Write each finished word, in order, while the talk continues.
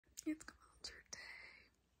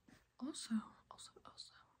Also,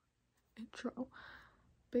 intro.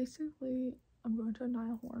 Basically, I'm going to a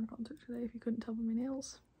NIALL HORAN concert today, if you couldn't tell by my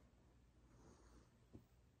nails.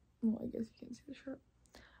 Well, I guess you can't see the shirt.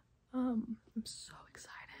 I'm so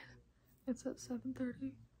excited. It's at 7:30.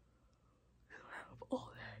 I don't have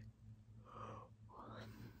all day.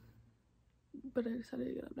 But I decided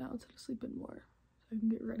to get up now instead of sleeping more, so I can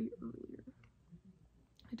get ready earlier.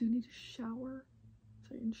 I do need to shower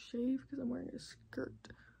so I can shave because I'm wearing a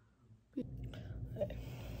skirt. Okay.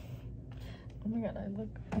 Oh my god,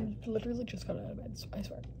 I literally just got out of bed, I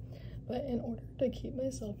swear. But in order to keep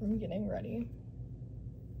myself from getting ready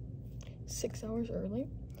 6 hours early,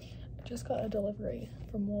 I just got a delivery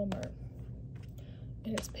from Walmart.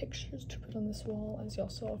 And it's pictures to put on this wall, as y'all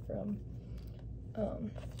saw from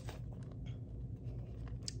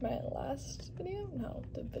my last video? No,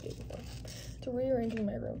 the video before. It's a rearranging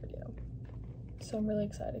my room video. So I'm really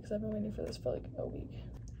excited because I've been waiting for this for like a week.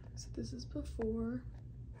 So this is before.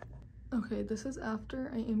 Okay, this is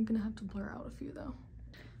after. I am gonna have to blur out a few though.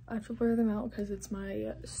 I have to blur them out because it's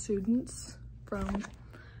my students from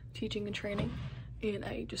teaching and training, and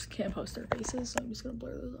I just can't post their faces, so I'm just gonna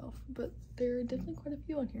blur those off. But there are definitely quite a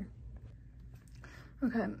few on here.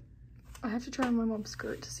 Okay, I have to try on my mom's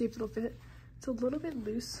skirt to see if it'll fit. It's a little bit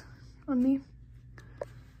loose on me,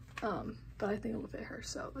 but I think it'll fit her,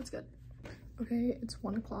 so that's good. Okay, it's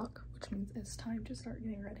 1 o'clock, which means it's time to start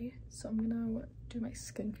getting ready. So I'm gonna do my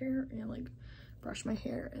skincare and like brush my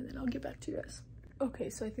hair, and then I'll get back to you guys.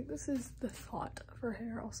 Okay, so I think this is the thought for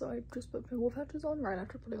hair. Also, I just put pimple patches on right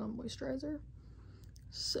after putting on moisturizer,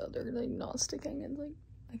 so they're like not sticking and like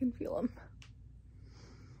I can feel them.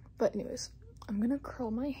 But anyways, I'm gonna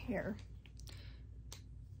curl my hair,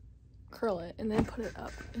 curl it, and then put it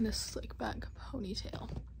up in a slick back ponytail.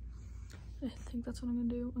 I think that's what I'm gonna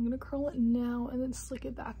do. I'm gonna curl it now and then slick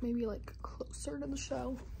it back, maybe like closer to the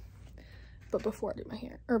show, but before I do my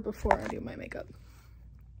hair, or before I do my makeup.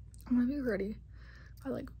 I'm gonna be ready by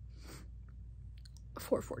like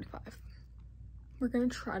 4:45. We're gonna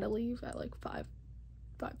try to leave at like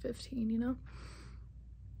 5:15, you know,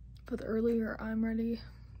 but the earlier I'm ready,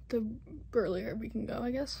 the earlier we can go, I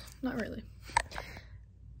guess. Not really,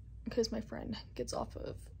 because my friend gets off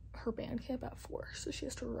of her band camp at 4, so she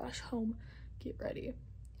has to rush home, get ready.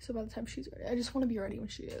 So by the time she's ready, I just want to be ready when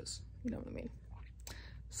she is, you know what I mean?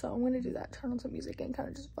 So I'm gonna do that, turn on some music and kind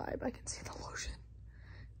of just vibe. I can see the lotion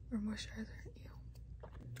or moisturizer. Ew.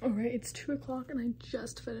 All right, it's 2 o'clock and I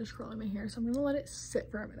just finished curling my hair, so I'm gonna let it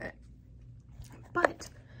sit for a minute. But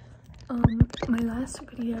my last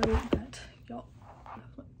video that y'all,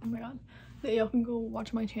 oh my god, that y'all can go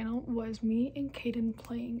watch on my channel was me and Kaden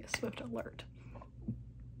playing Swift Alert.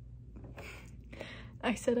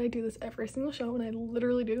 I said I do this every single show, and I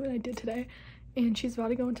literally do, and I did today. And she's about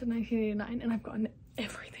to go into 1989, and I've gotten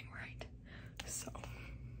everything right. So,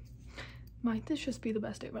 might this just be the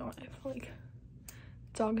best day of my life? Like,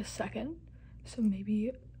 it's August 2nd, so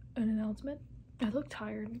maybe an announcement. I look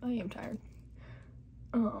tired. I am tired.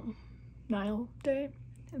 NIALL day,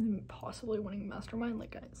 and then possibly winning Mastermind, like,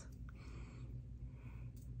 guys.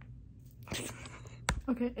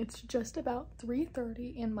 Okay, it's just about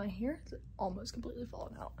 3:30 and my hair is almost completely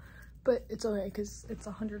fallen out, but it's okay because it's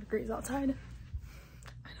 100 degrees outside.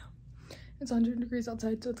 I know it's 100 degrees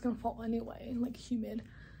outside, so it's gonna fall anyway, like humid,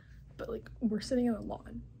 but like we're sitting in a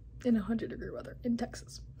lawn in 100-degree weather in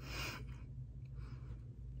Texas.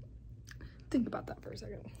 Think about that for a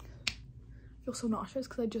second. I feel so nauseous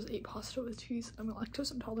because I just ate pasta with cheese. I'm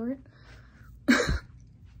lactose intolerant.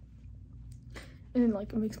 And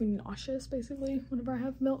like it makes me nauseous basically whenever I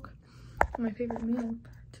have milk. And my favorite meal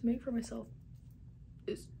to make for myself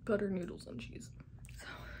is butter noodles and cheese. So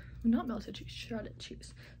not melted cheese, shredded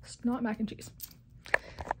cheese. It's not mac and cheese.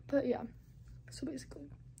 But yeah, so basically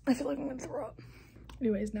I feel like I'm gonna throw up.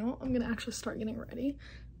 Anyways, now I'm gonna actually start getting ready,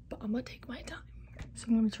 but I'm gonna take my time. So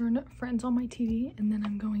I'm gonna turn Friends on my TV, and then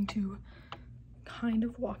I'm going to kind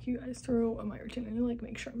of walk you guys through my routine and like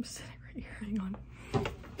make sure I'm sitting right here. Hang on.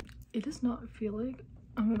 It does not feel like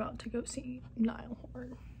I'm about to go see NIALL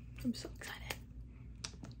HORAN. I'm so excited.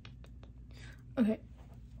 Okay,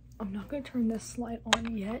 I'm not gonna turn this light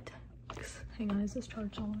on yet. Hang on, is this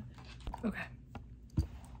charged on? Okay.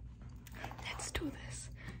 Let's do this.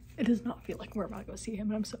 It does not feel like we're about to go see him,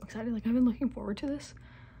 and I'm so excited. Like, I've been looking forward to this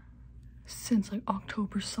since like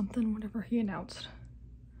October something, whenever he announced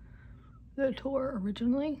the tour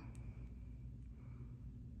originally.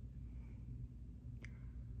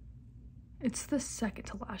 It's the second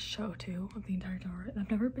to last show too of the entire tour, and I've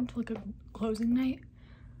never been to like a closing night.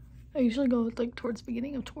 I usually go like towards the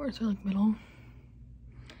beginning of tours or like middle,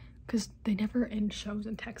 because they never end shows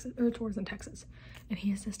in Texas, or tours in Texas, and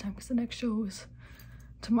he is this time because the next show is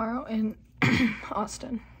tomorrow in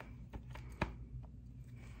Austin.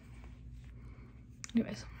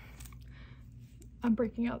 Anyways, I'm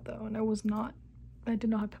breaking out though, and I did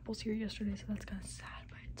not have pimples here yesterday, so that's kind of sad,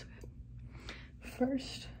 but it's good.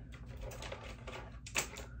 First,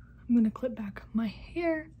 I'm gonna clip back my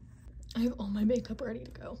hair. I have all my makeup ready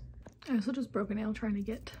to go. I also just broke a nail trying to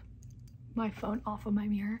get my phone off of my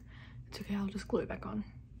mirror. It's okay, I'll just glue it back on.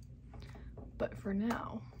 But for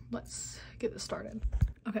now, let's get this started.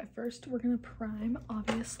 Okay, first we're gonna prime,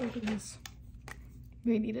 obviously, because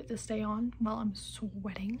we need it to stay on while I'm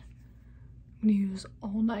sweating. I'm gonna use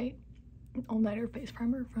all-nighter face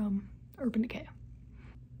primer from Urban Decay.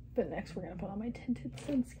 But next we're gonna put on my tinted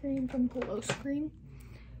sunscreen from Glow Screen,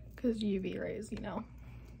 because UV rays, you know,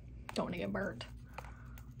 don't want to get burnt.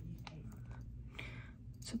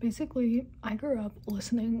 So basically, I grew up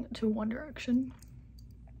listening to One Direction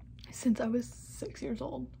since I was 6 years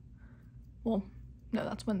old. Well, no,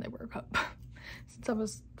 that's when they broke up. Since I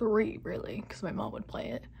was 3, really, because my mom would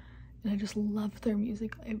play it. And I just loved their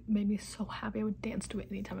music. It made me so happy. I would dance to it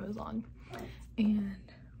anytime it was on. And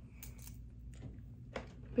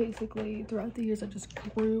basically, throughout the years, I just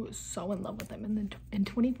grew so in love with them. And then in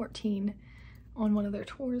 2014, on one of their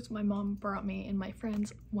tours, my mom brought me and my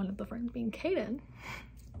friends, one of the friends being Kaden.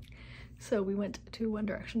 So we went to One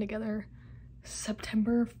Direction together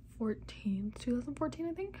September 14th, 2014,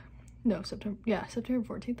 I think. No, September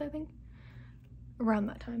 14th, I think. Around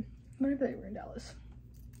that time. Whenever they were in Dallas.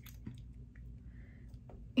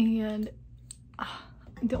 And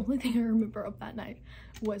the only thing I remember of that night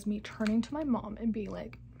was me turning to my mom and being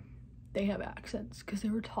like, they have accents, because they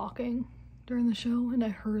were talking during the show and I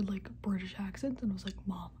heard like British accents and I was like,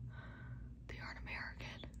 Mom, they aren't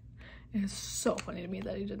American. And it's so funny to me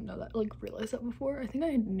that I didn't know that, like realize that before. I think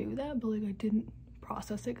I knew that, but like I didn't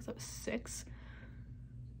process it because I was 6.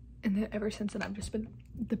 And then ever since then I've just been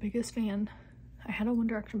the biggest fan. I had a One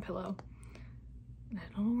Direction pillow and I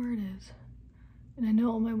don't know where it is. And I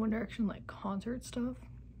know all my One Direction like concert stuff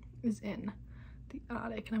is in the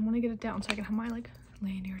attic, and I want to get it down so I can have my like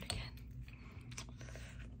lanyard again.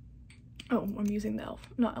 Oh, I'm using the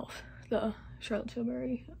the Charlotte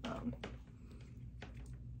Tilbury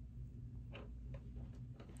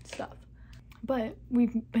stuff. But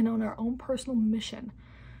we've been on our own personal mission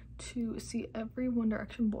to see every One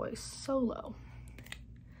Direction boy solo.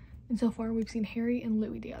 And so far we've seen Harry and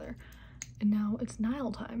Louis together. And now it's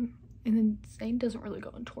NIALL time. And then Zayn doesn't really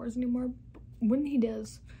go on tours anymore. But when he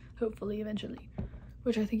does, hopefully eventually,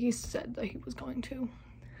 which I think he said that he was going to,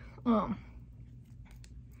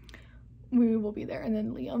 we will be there. And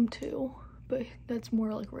then Liam too, but that's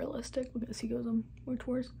more like realistic because he goes on more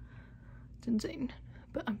tours. It's insane,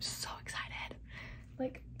 but I'm so excited.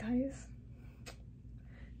 Like, guys,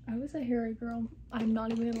 I was a Harry girl. I'm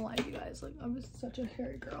not even gonna lie to you guys. Like, I was such a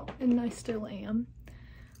Harry girl, and I still am.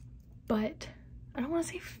 But I don't want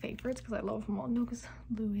to say favorites because I love them all. No, because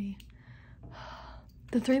Louis,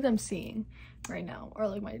 the 3 that I'm seeing right now are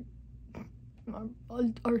like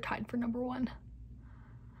are tied for #1.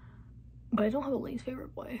 But I don't have a least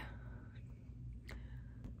favorite boy.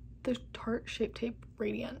 The Tarte Shape Tape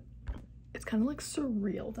Radiant. It's kind of like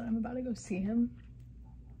surreal that I'm about to go see him,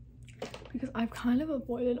 because I've kind of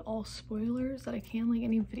avoided all spoilers that I can, like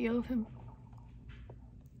any video of him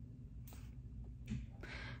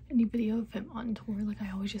on tour. Like,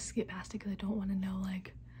 I always just skip past it because I don't want to know,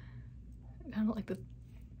 like, kind of like the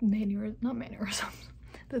not mannerisms,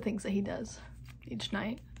 the things that he does each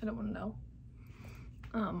night. I don't want to know.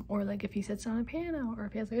 Or like if he sits down a piano or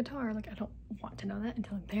if he has a guitar. Like, I don't want to know that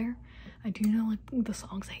until I'm there. I do know like the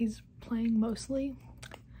songs that he's playing mostly,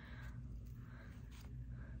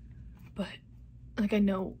 but like I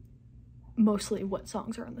know mostly what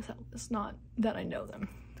songs are on the set list, not that I know them,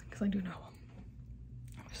 because I do know them.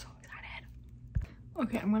 I'm so excited.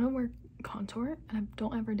 Okay, I'm gonna wear contour, and I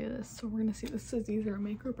don't ever do this, so we're gonna see. This is either a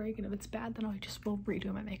make or break, and if it's bad, then I just will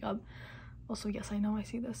redo my makeup. Also, yes, I know I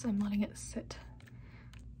see this. I'm letting it sit.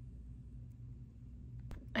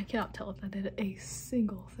 I cannot tell if I did a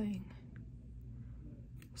single thing.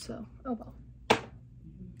 So, oh well.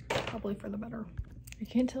 Probably for the better. I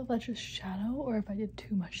can't tell if that's just shadow or if I did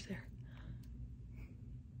too much there.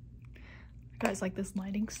 Guys, like, this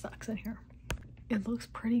lighting sucks in here. It looks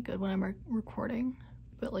pretty good when I'm recording,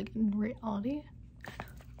 but like in reality,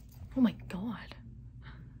 oh my god.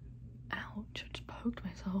 Ouch, I just poked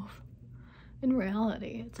myself. In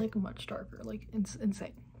reality, it's like much darker, like it's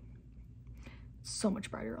insane. So much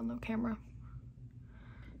brighter on the camera.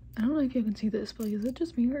 I don't know if you can see this, but like, is it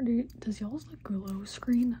just me or does y'all's like glow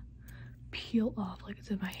screen peel off like it's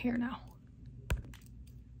in my hair now.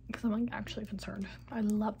 Because I'm like actually concerned. I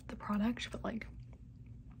love the product, but like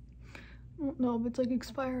I don't know if it's like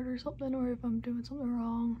expired or something, or if I'm doing something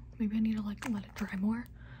wrong. Maybe I need to like let it dry more.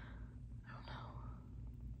 I don't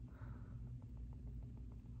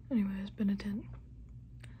know. Anyways, been a tint.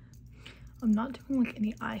 I'm not doing like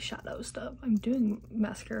any eyeshadow stuff. I'm doing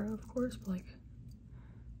mascara, of course, but like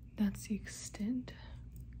that's the extent.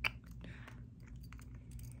 I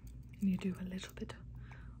need to do a little bit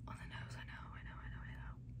on the nose. I know.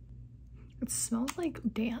 It smells like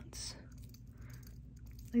dance.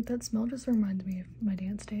 Like that smell just reminds me of my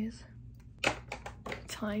dance days.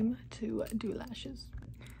 Time to do lashes.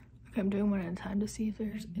 Okay, I'm doing one at a time to see if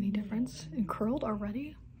there's any difference. And curled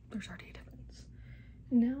already, there's already a difference.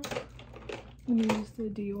 Now I'm gonna use the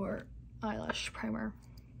Dior eyelash primer.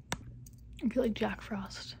 I feel like Jack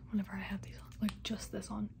Frost whenever I have these on, like just this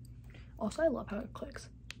on. Also, I love how it clicks.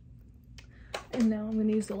 And now I'm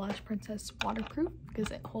gonna use the Lash Princess waterproof because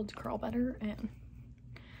it holds curl better, and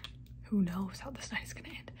who knows how this night is gonna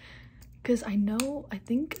end. Because I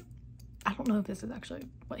don't know if this is actually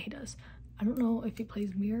what he does. I don't know if he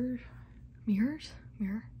plays mirror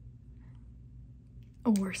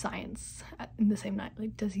or science in the same night.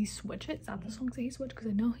 Like, does he switch it? Is that the songs that he switched? Because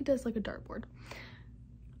I know he does like a dartboard.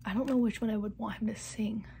 I don't know which one I would want him to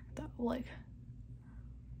sing though, like,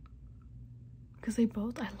 because I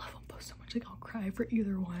love them both so much. Like, I'll cry for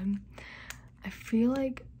either one. I feel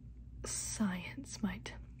like science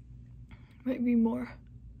might be more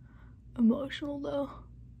emotional though.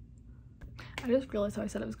 I just realized how I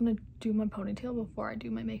said I was gonna do my ponytail before I do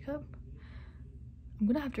my makeup. I'm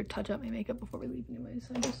gonna have to touch up my makeup before we leave anyways.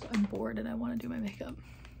 I'm bored and I want to do my makeup.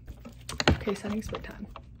 Okay, setting spray time.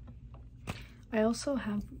 I also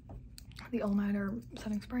have the All Nighter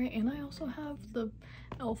setting spray, and I also have the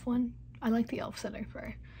e.l.f. one. I like the e.l.f. setting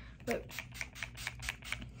spray, but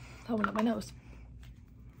that went up my nose.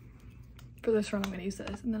 For this run, I'm gonna use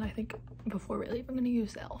this, and then I think before we leave, I'm gonna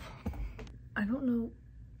use the e.l.f. I don't know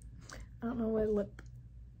what lip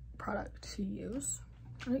product to use.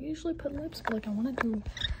 I don't usually put lips, but like I want to do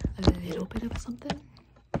a little bit of something.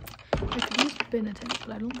 I could use Benetint,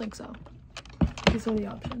 but I don't think so. These are the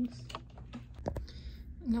options.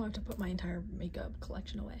 Now I have to put my entire makeup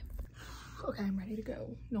collection away. Okay, I'm ready to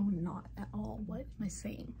go. No, I'm not at all. What am I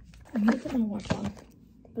saying? I'm gonna put my watch on,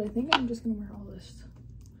 but I think I'm just gonna wear all this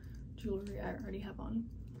jewelry I already have on.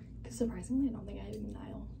 Because surprisingly, I don't think I have any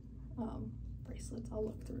NIALL bracelets. I'll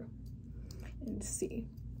look through and see.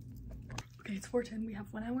 Okay, it's 4:10. We have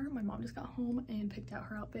 1 hour. My mom just got home and picked out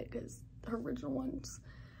her outfit because her original ones,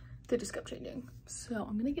 they just kept changing. So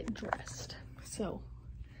I'm gonna get dressed so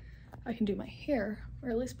I can do my hair, or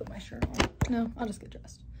at least put my shirt on. No, I'll just get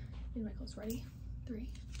dressed. Get my clothes ready. 3,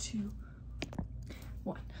 2,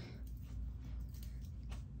 1.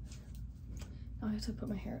 Now I have to put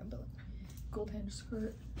my hair up. The gold hinge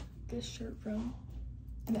skirt, this shirt from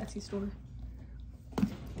an Etsy store,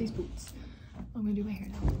 these boots. I'm gonna do my hair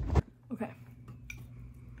now. Okay.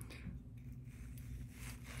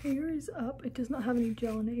 Hair is up. It does not have any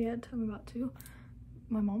gel in it yet. I'm about to.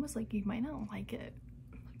 My mom was like, you might not like it.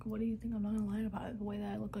 Like, what do you think? I'm not gonna lie about it. The way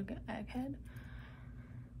that I look like an egghead,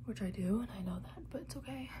 which I do, and I know that, but it's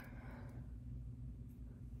okay.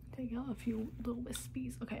 Take out a few little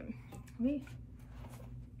wispies. Okay, let me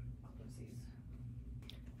close these.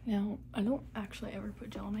 Now, I don't actually ever put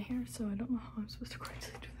gel in my hair, so I don't know how I'm supposed to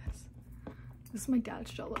correctly do this. This is my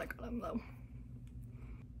dad's gel that I got him though.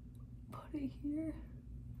 Put it here,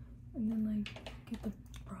 and then like get the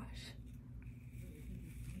brush.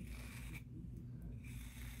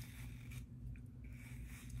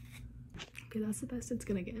 Okay, that's the best it's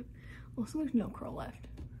gonna get. Also, there's no curl left.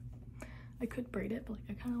 I could braid it, but like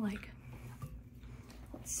I kind of like.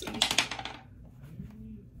 Let's see.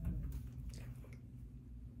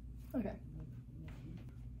 Okay,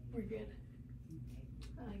 we're good.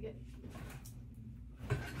 I like it.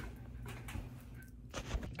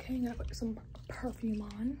 Okay, I'm gonna put some perfume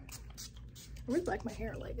on. I really like my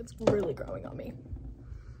hair, like it's really growing on me.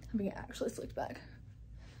 Having it actually slicked back.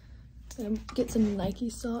 I'm gonna get some Nike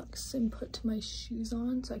socks and put my shoes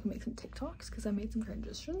on so I can make some TikToks because I made some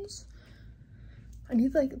transitions. I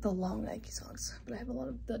need like the long Nike socks, but I have a lot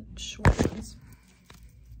of the short ones.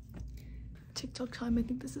 TikTok time. I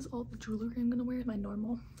think this is all the jewelry I'm gonna wear, my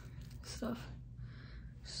normal stuff.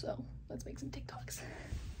 So let's make some TikToks.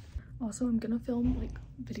 Also, I'm gonna film like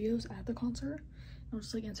videos at the concert. I'll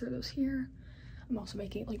just like insert those here. I'm also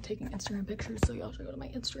making like taking Instagram pictures, so y'all should go to my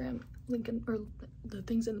Instagram link or the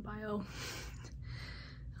things in the bio,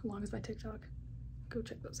 along as my TikTok. Go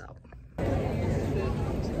check those out.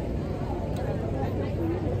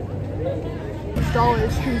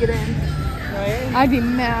 $10 can get in. Right? I'd be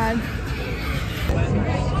mad.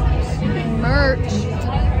 Merch.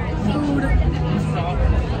 Food.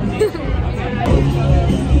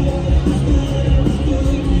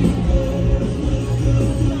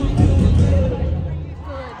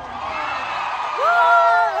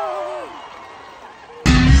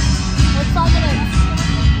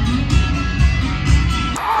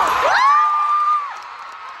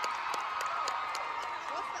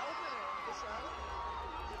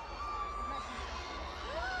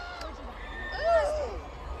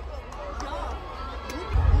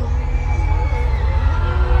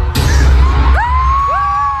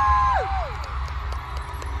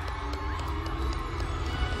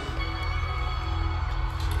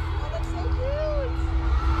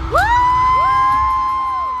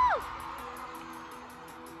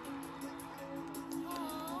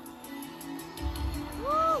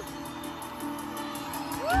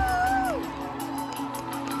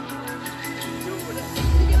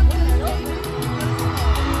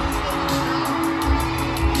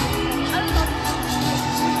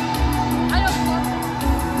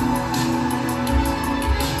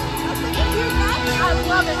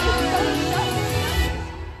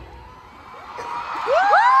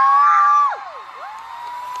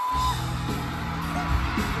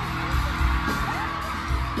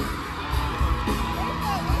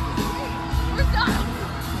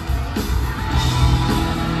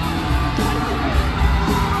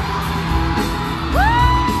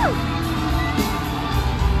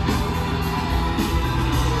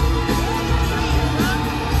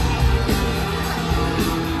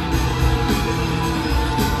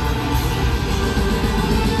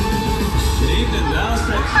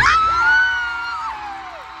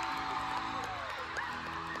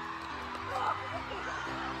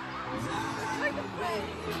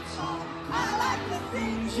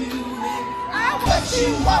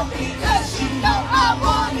 You want because you know I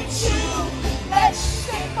wanted you. Let's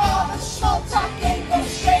skip all the small talk and go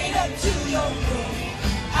straight up to your room.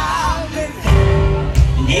 I'll live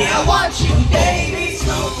here. Yeah, I want you, baby.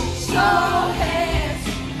 Slow hands,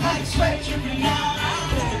 like sweat dripping out.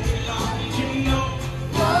 You know,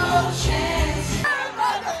 no chance. Her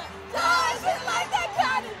mother dies in like that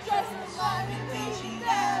kind of dress, reminding me she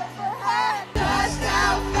never had. Touched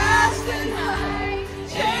down fast and high,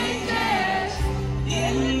 changes.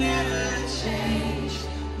 It never changed,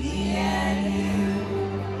 me and you.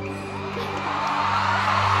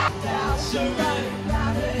 Doubts are running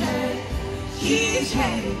round her head. He's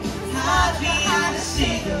headed, hide behind a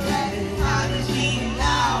cigarette. Heart is beating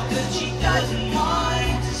loud, but she doesn't want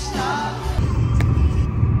it to stop.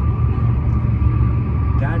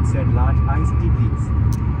 Dad said large iced tea, please.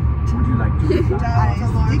 Would you like to get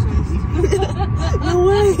iced tea? No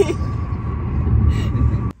way!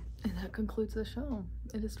 And that concludes the show.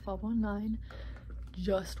 It is 12:09.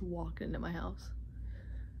 Just walked into my house.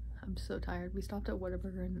 I'm so tired. We stopped at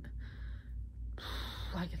Whataburger and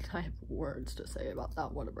I have words to say about that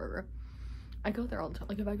Whataburger. I go there all the time.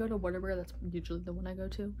 Like if I go to Whataburger, that's usually the one I go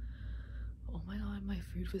to. Oh my god, my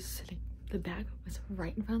food was sitting. The bag was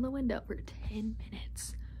right in front of the window for 10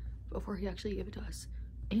 minutes before he actually gave it to us.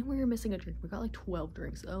 And we were missing a drink. We got like 12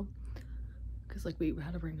 drinks though. Because like we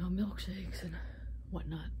had to bring home milkshakes and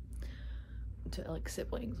whatnot to like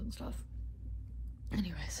siblings and stuff.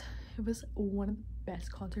 Anyways, it was one of the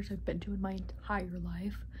best concerts I've been to in my entire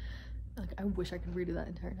life. Like I wish I could redo that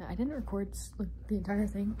entire night. I didn't record like the entire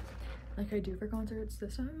thing like I do for concerts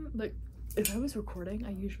this time. Like if I was recording,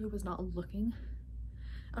 I usually was not looking.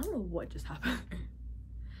 I don't know what just happened.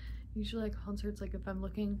 Usually like concerts, like if I'm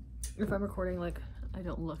recording, like I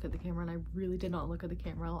don't look at the camera, and I really did not look at the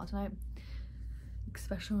camera a lot tonight.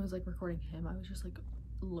 Especially when I was like recording him, I was just like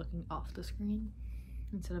looking off the screen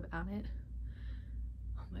instead of at it.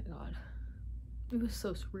 Oh my god, it was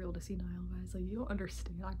so surreal to see Niall, guys. Like you don't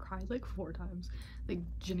understand. I cried like 4 times, like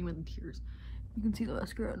genuine tears. You can see the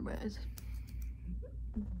mascara on my eyes.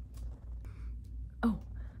 Oh,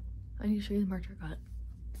 I need to show you the merch I got.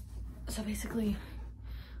 So basically,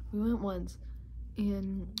 we went once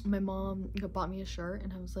and my mom bought me a shirt,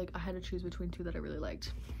 and I was like, I had to choose between 2 that I really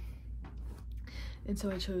liked. And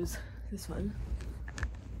so I chose this one.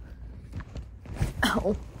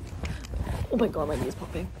 Ow. Oh my god, my knee is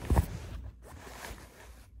popping.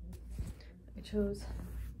 I chose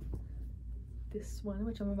this one,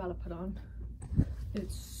 which I'm about to put on.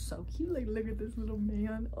 It's so cute. Like, look at this little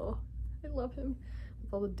man. Oh, I love him.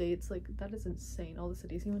 With all the dates, like, that is insane. All the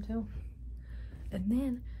cities he went to. And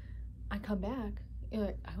then I come back,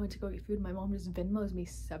 and I went to go get food. My mom just Venmos me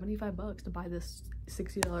 $75 to buy this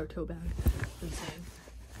 $60 tote bag. Insane.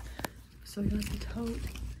 So I got the tote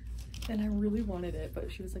and I really wanted it, but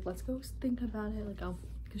she was like, let's go think about it. Like,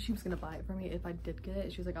 because she was gonna buy it for me if I did get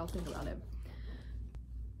it. She was like, I'll think about it.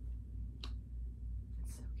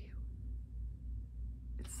 It's so cute.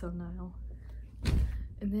 It's so Niall.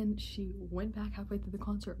 And then she went back halfway through the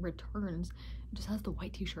concert, returns, and just has the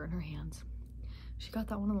white t-shirt in her hands. She got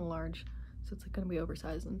that one in the large, so it's like gonna be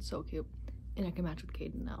oversized and so cute. And I can match with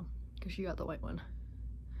Kaden now, because she got the white one.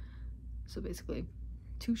 So basically,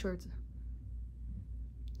 2 shirts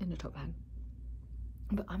in a tote bag.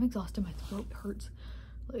 But I'm exhausted, my throat hurts.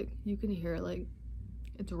 Like, you can hear, like,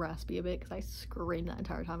 it's raspy a bit, because I screamed that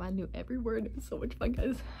entire time. I knew every word. It was so much fun,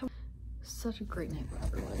 guys. Such a great night for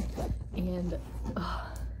everyone. And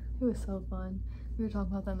it was so fun. We were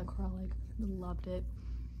talking about that in the car, like, loved it.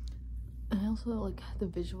 And I also like the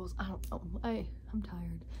visuals. I don't know, I'm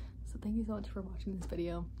tired. So thank you so much for watching this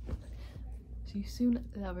video. See you soon,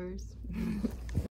 lovers.